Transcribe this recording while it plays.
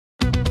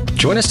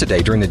Join us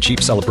today during the Jeep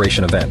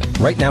Celebration event.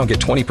 Right now, get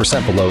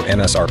 20% below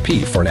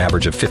MSRP for an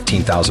average of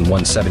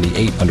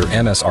 $15,178 under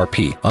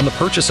MSRP on the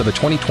purchase of a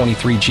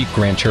 2023 Jeep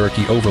Grand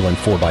Cherokee Overland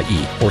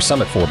 4xE or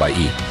Summit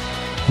 4xE.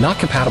 Not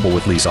compatible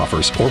with lease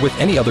offers or with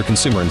any other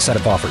consumer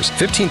incentive offers.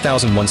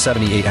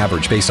 $15,178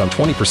 average based on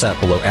 20%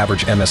 below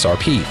average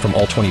MSRP from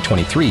all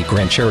 2023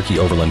 Grand Cherokee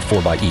Overland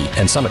 4xE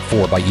and Summit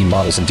 4xE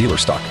models in dealer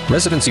stock.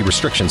 Residency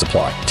restrictions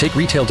apply. Take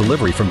retail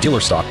delivery from dealer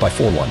stock by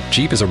 4/1.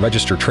 Jeep is a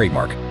registered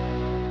trademark.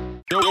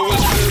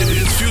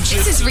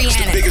 This is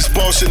Rihanna. The biggest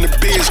boss in the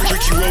biz,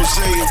 Ricky Rose.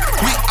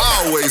 We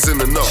always in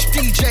the know.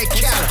 DJ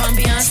Khaled. I'm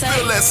Beyonce.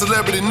 Feel that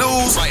celebrity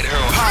news. Right here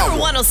on Power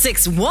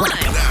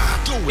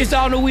 106.1. It's the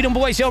all new We Them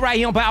Boys show right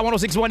here on Power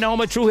 106.1, the home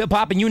of true hip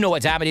hop, and you know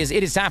what time it is.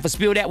 It is time for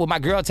Spill That with my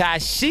girl Ty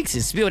Sheeks.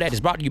 And Spill That is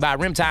brought to you by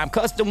Rim Time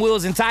Custom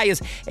Wheels and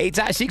Tires. Hey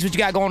Ty Sheeks, what you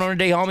got going on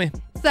today, homie?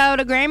 So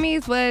the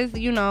Grammys was,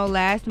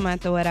 last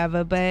month or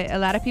whatever, but a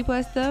lot of people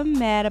are still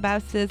mad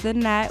about SZA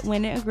not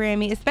winning a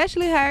Grammy,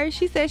 especially her.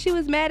 She said she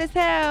was mad as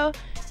hell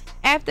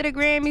after the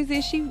Grammys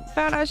and she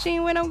found out she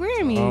didn't win no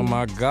Grammy. Oh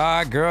my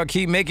God, girl,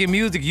 keep making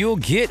music. You'll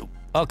get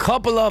a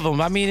couple of them.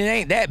 I mean, it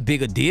ain't that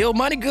big a deal.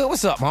 Money good.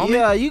 What's up, homie?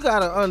 Yeah, you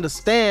gotta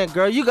understand,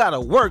 girl. You gotta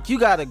work. You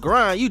gotta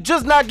grind. You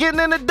just not getting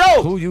in the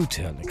dough. Who you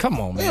telling? Come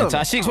on, man.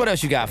 Ty Sheeks, what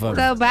else you got for me?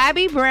 So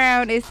Bobby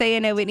Brown is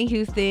saying that Whitney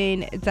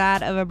Houston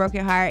died of a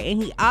broken heart,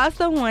 and he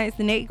also wants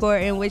Nick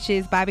Gordon, which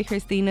is Bobby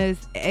Christina's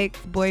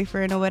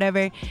ex-boyfriend or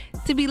whatever,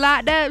 to be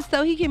locked up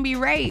so he can be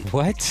raped.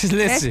 What? Listen.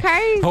 That's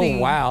crazy. Oh,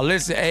 wow.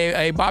 Listen,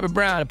 hey, Bobby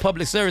Brown, a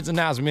public service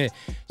announcement.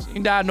 She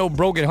ain't died of no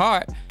broken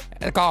heart.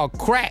 That's called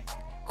crack.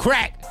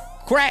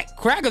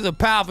 Crack is a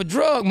powerful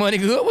drug, money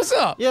good. What's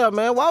up? Yeah,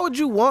 man. Why would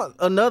you want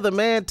another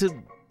man to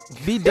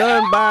be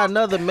done by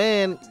another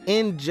man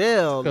in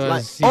jail,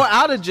 or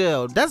out of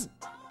jail?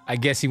 I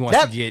guess he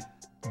wants to get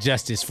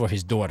justice for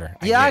his daughter.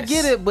 I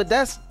get it, but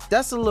that's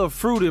a little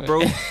fruity,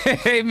 bro.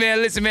 Hey,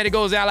 man, listen, man, it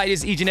goes out like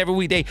this each and every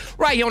weekday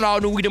right here on the all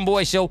new We Them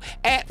Boys show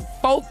at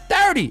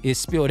 4:30. It's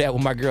Spill That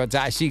with my girl,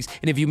 Ty Sheeks.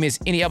 And if you miss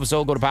any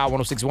episode, go to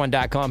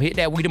power1061.com, hit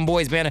that We Them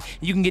Boys banner,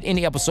 and you can get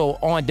any episode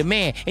on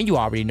demand. And you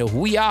already know who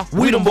we are.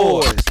 We Them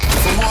Boys.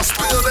 For more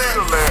Spill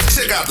That,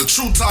 check out the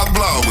True Talk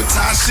blog with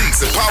Ty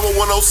Sheeks at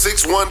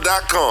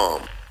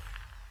power1061.com.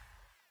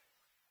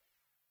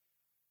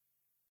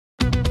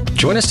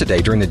 Join us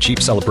today during the Jeep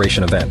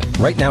Celebration event.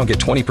 Right now, get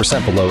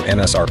 20% below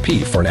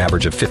MSRP for an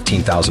average of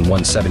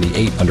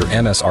 $15,178 under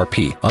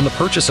MSRP on the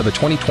purchase of a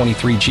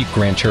 2023 Jeep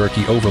Grand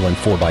Cherokee Overland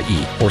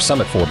 4xE or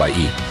Summit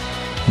 4xE.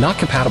 Not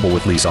compatible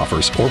with lease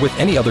offers or with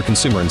any other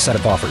consumer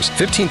incentive offers.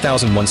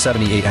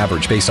 $15,178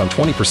 average based on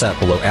 20%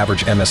 below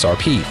average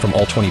MSRP from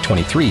all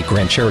 2023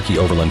 Grand Cherokee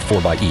Overland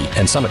 4xE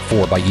and Summit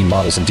 4xE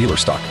models in dealer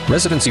stock.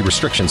 Residency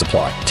restrictions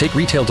apply. Take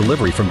retail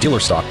delivery from dealer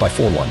stock by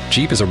 4/1.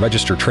 Jeep is a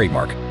registered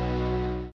trademark.